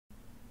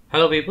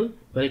Hello people,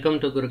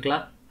 welcome to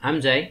Gurukula. I'm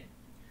Jai.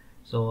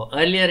 So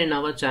earlier in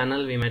our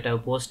channel we might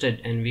have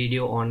posted a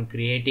video on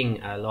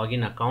creating a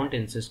login account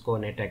in Cisco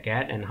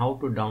Netacad and how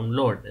to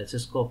download the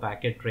Cisco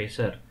Packet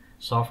Tracer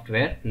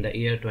software in the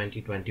year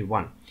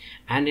 2021.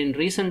 And in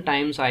recent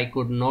times I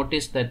could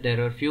notice that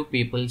there are few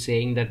people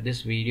saying that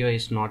this video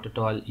is not at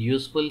all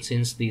useful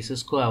since the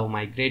Cisco have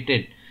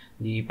migrated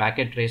the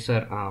Packet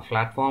Tracer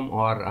platform,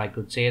 or I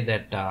could say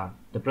that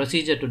the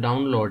procedure to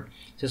download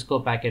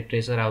Cisco Packet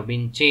Tracer have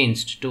been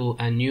changed to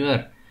a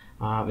newer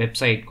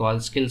website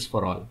called Skills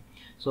for All.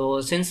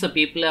 So since the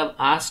people have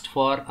asked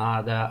for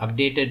the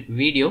updated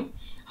video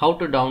how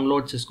to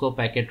download Cisco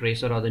Packet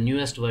Tracer or the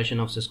newest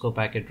version of Cisco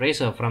Packet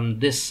Tracer from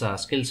this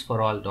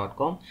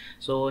skillsforall.com,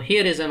 so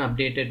here is an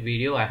updated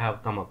video I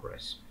have come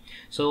across.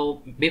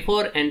 So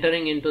before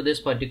entering into this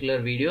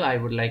particular video, I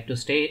would like to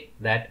state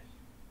that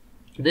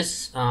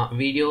this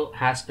video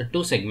has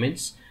two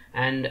segments,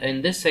 and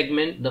in this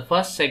segment, the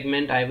first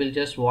segment, I will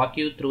just walk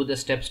you through the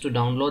steps to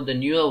download the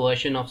newer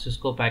version of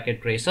Cisco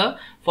Packet Tracer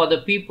for the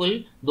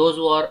people those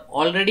who are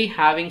already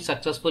having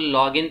successful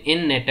login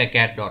in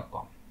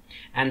netacad.com.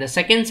 And the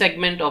second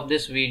segment of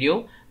this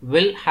video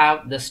will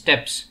have the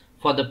steps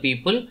for the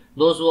people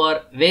those who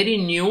are very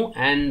new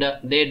and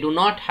they do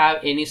not have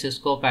any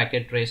Cisco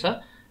Packet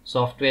Tracer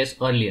softwares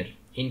earlier.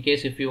 In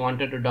case if you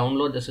wanted to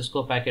download the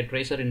Cisco Packet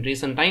Tracer in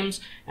recent times,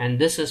 and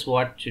this is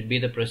what should be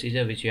the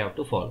procedure which you have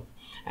to follow.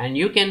 And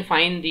you can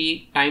find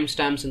the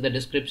timestamps in the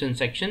description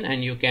section,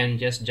 and you can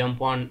just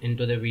jump on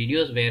into the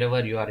videos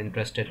wherever you are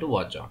interested to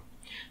watch on.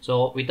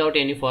 So without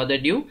any further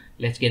ado,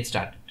 let's get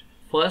started.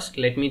 First,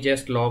 let me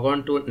just log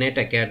on to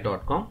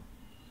netacad.com.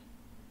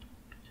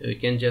 So you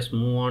can just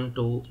move on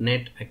to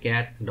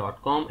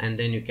netacad.com, and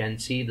then you can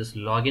see this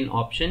login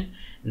option,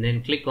 and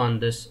then click on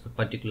this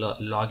particular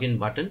login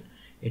button.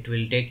 It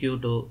will take you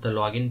to the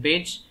login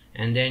page,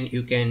 and then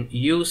you can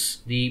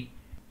use the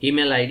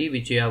email ID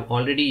which you have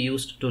already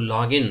used to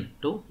log in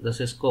to the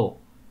Cisco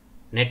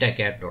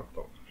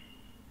netacad.com.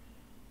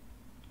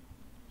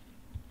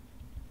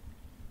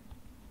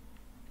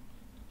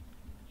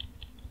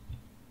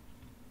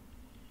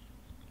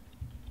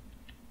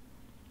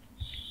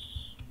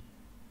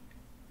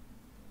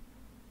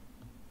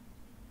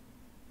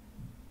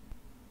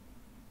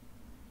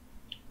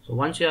 So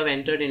once you have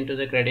entered into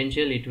the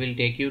credential, it will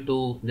take you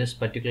to this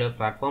particular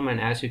platform, and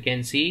as you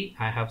can see,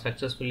 I have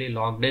successfully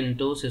logged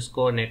into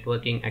Cisco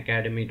Networking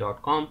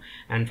Academy.com,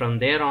 and from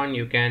there on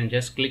you can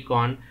just click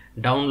on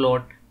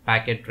download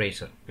Packet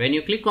Tracer. When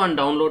you click on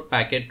download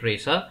Packet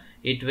Tracer,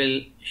 it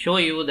will show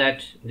you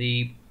that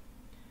the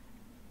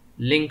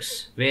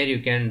links where you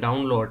can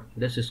download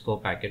the Cisco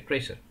Packet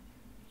Tracer.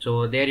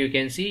 So there you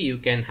can see you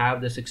can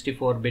have the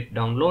 64-bit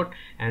download,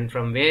 and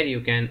from where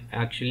you can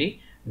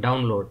actually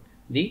download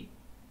the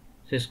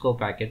Cisco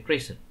Packet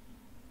Tracer.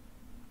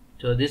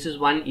 So this is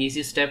one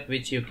easy step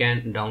which you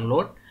can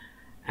download.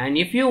 And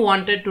if you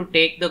wanted to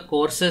take the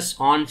courses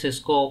on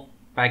Cisco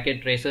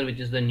Packet Tracer,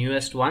 which is the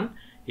newest one,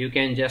 you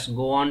can just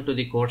go on to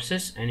the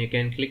courses and you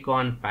can click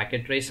on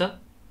Packet Tracer.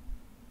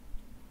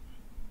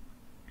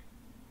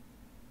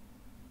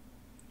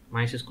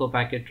 My Cisco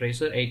Packet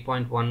Tracer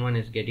 8.11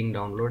 is getting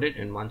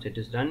downloaded, and once it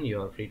is done, you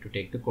are free to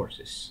take the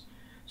courses.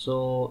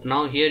 So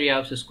now here you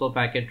have Cisco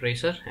Packet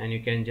Tracer, and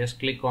you can just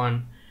click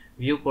on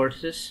view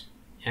courses,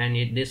 and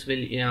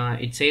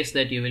it says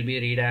that you will be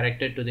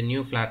redirected to the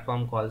new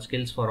platform called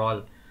Skills for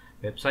All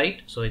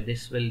website. So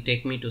this will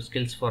take me to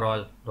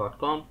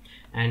skillsforall.com,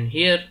 and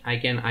here I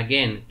can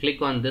again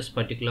click on this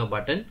particular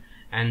button,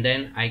 and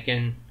then I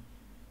can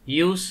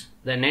use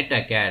the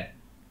Netacad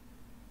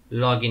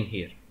login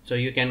here. So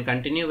you can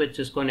continue with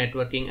Cisco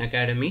Networking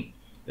Academy.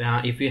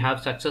 If you have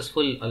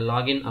successful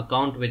login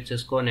account with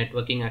Cisco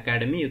Networking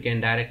Academy, you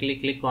can directly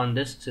click on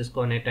this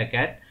Cisco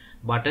Netacad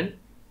button,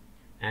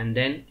 and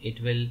then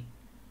it will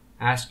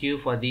ask you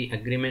for the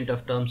agreement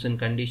of terms and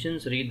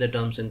conditions. Read the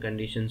terms and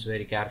conditions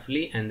very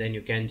carefully, and then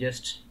you can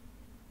just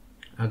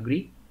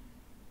agree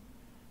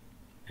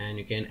and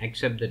you can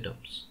accept the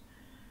terms.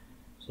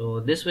 So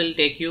this will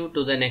take you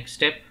to the next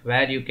step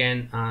where you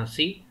can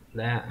see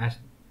that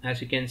as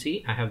you can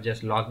see, I have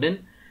just logged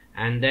in,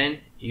 and then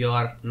you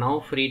are now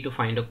free to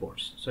find a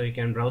course. So you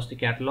can browse the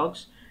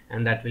catalogs,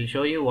 and that will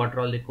show you what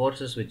are all the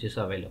courses which is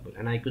available.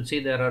 And I could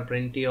see there are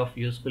plenty of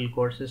useful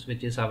courses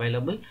which is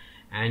available,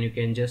 and you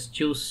can just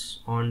choose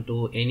on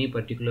to any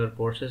particular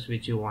courses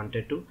which you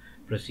wanted to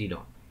proceed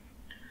on.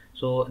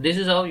 So this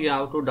is how you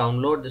have to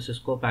download the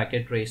Cisco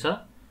Packet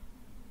Tracer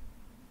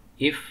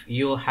if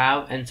you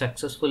have a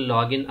successful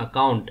login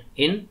account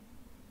in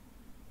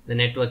the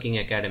Networking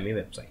Academy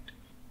website.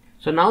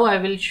 So now I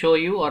will show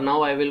you, or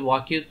now I will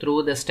walk you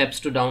through the steps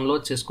to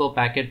download Cisco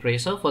Packet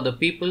Tracer for the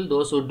people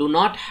those who do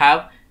not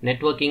have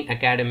Networking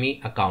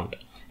Academy account.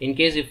 In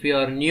case if you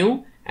are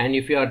new and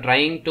if you are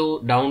trying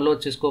to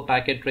download Cisco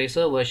Packet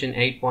Tracer version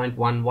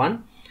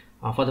 8.11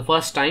 for the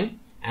first time,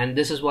 and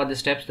this is what the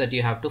steps that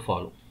you have to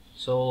follow.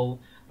 So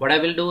what I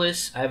will do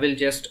is I will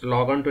just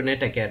log on to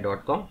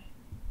netacad.com.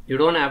 You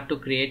don't have to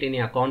create any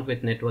account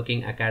with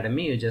Networking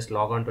Academy. You just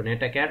log on to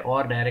Netacad,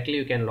 or directly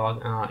you can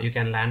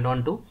land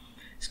on to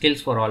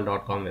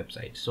skillsforall.com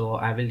website. So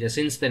I will just,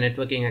 since the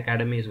Networking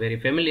Academy is very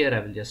familiar, I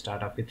will just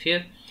start off with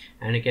here,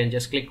 and you can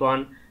just click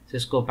on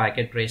Cisco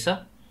Packet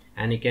Tracer,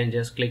 and you can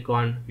just click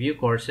on view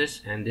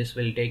courses, and this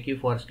will take you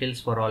for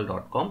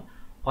skillsforall.com,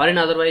 or in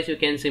otherwise you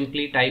can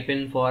simply type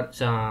in for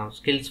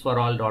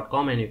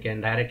skillsforall.com and you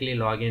can directly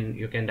log in.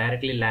 You can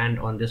directly land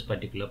on this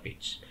particular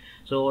page.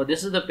 So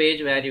this is the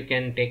page where you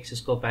can take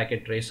Cisco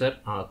Packet Tracer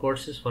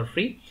courses for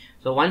free.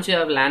 So once you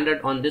have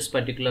landed on this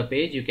particular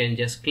page, you can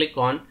just click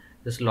on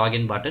this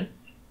login button,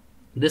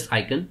 this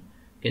icon.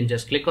 You can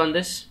just click on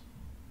this,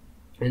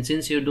 and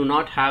since you do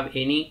not have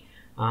any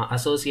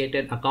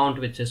associated account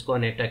with Cisco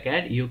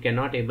Netacad, you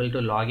cannot able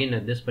to log in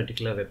at this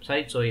particular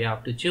website, so you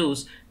have to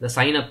choose the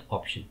sign up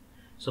option.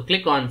 So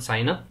click on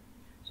sign up.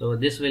 So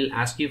this will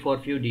ask you for a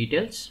few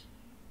details.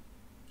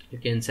 You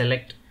can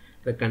select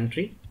the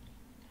country.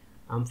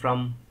 I'm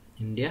from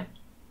India,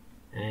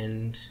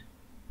 and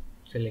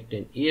select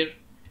an year.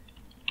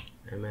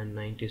 I'm a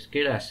 90s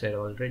kid, as said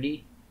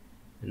already,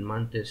 and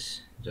month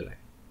is July.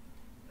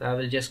 So I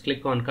will just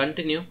click on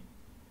continue.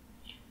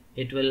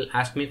 It will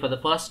ask me for the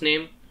first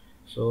name,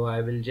 so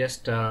I will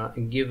just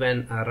give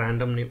a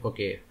random name.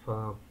 Okay,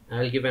 I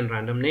will give a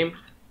random name,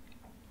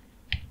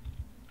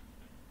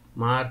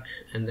 Mark,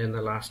 and then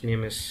the last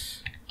name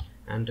is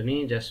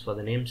Anthony, just for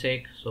the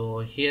namesake. So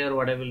here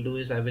what I will do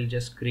is I will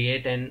just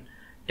create an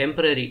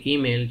temporary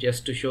email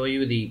just to show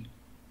you the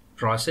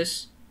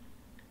process.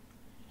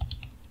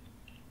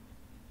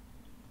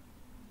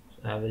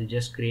 So I will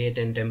just create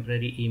a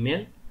temporary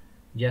email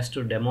just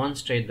to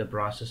demonstrate the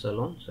process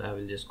alone. So I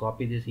will just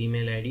copy this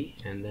email ID,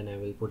 and then I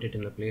will put it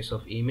in the place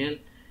of email,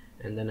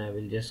 and then I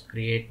will just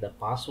create the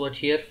password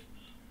here.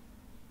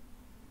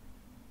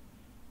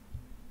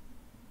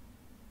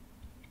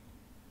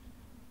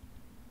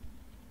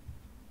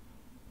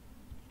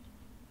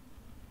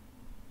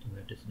 So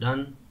that is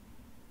done.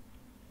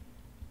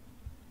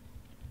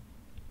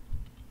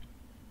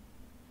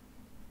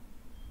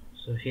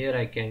 So here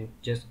I can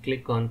just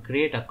click on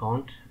create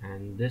account,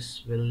 and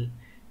this will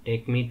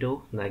take me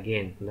to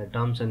again the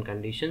terms and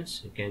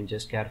conditions. You can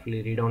just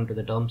carefully read on to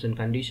the terms and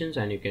conditions,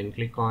 and you can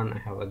click on I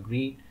have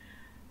agreed,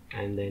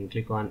 and then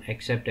click on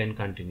accept and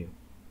continue.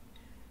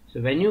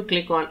 So when you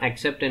click on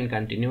accept and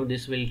continue,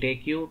 this will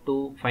take you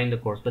to find the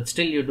course, but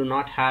still you do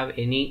not have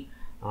any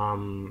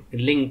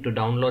link to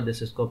download the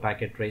Cisco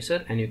Packet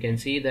Tracer, and you can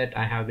see that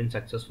I have been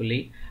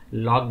successfully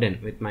logged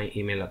in with my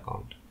email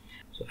account.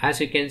 So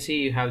as you can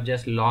see, you have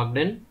just logged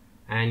in,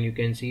 and you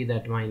can see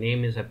that my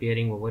name is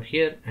appearing over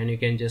here, and you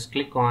can just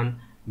click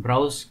on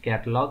browse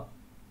catalog,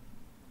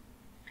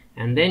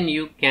 and then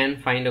you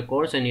can find a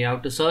course, and you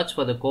have to search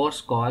for the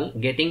course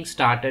called Getting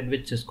Started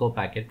with Cisco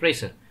Packet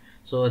Tracer.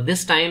 So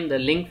this time the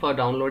link for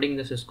downloading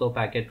the Cisco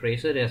Packet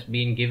Tracer has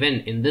been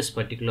given in this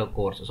particular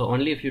course. So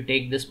only if you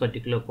take this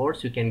particular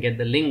course, you can get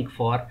the link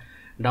for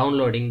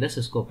downloading the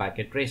Cisco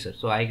Packet Tracer.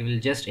 So I will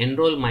just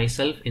enroll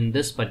myself in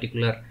this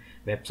particular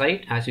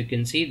website. As you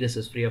can see, this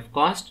is free of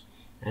cost,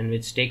 and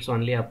which takes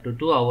only up to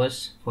 2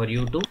 hours for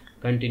you to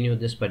continue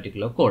this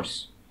particular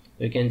course.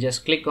 You can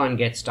just click on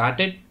get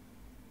started,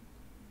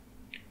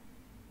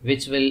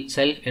 which will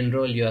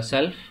self-enroll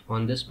yourself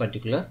on this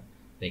particular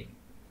thing.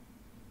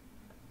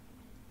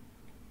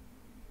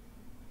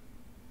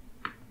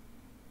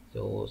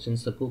 So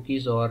since the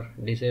cookies are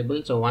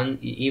disabled, so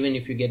even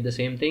if you get the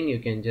same thing, you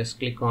can just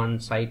click on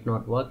site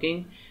not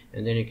working,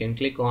 and then you can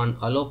click on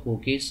allow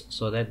cookies,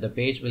 so that the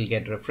page will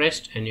get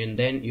refreshed, and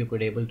then you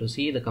could able to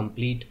see the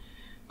complete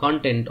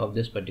content of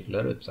this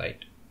particular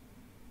website.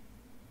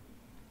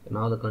 So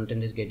now the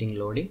content is getting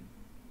loading.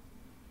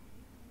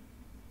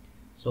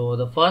 So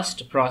the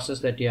first process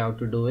that you have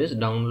to do is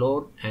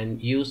download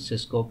and use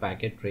Cisco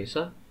Packet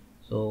Tracer.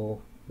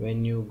 So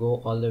when you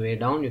go all the way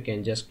down, you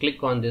can just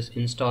click on this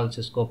install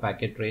Cisco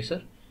Packet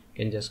Tracer.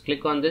 You can just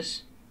click on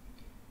this.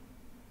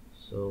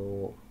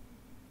 So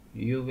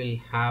you will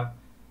have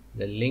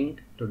the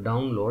link to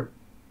download.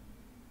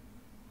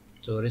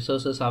 So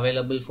resources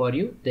available for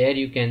you. There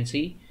you can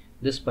see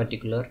this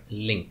particular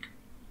link.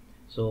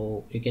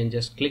 So you can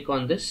just click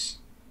on this,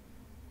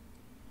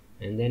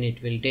 and then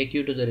it will take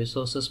you to the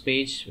resources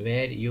page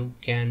where you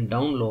can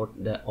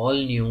download the all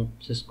new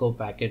Cisco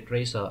Packet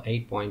Tracer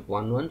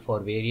 8.11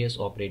 for various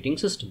operating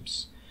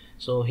systems.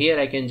 So here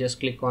I can just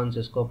click on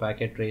Cisco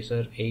Packet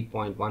Tracer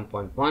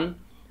 8.1.1,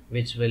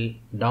 which will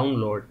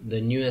download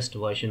the newest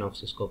version of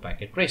Cisco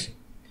Packet Tracer.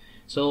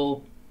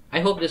 So I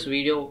hope this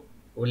video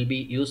will be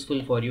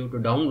useful for you to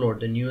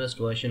download the newest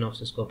version of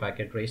Cisco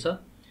Packet Tracer.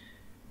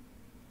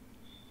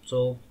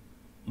 So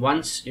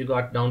once you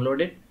got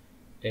downloaded,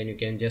 then you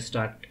can just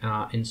start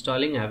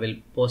installing. I will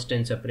post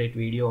a separate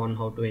video on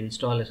how to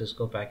install a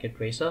Cisco Packet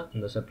Tracer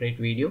in the separate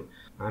video.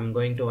 I'm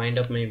going to wind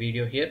up my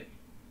video here,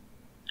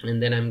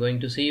 and then I'm going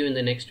to see you in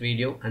the next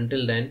video.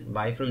 Until then,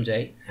 bye from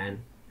Jai, and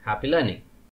happy learning.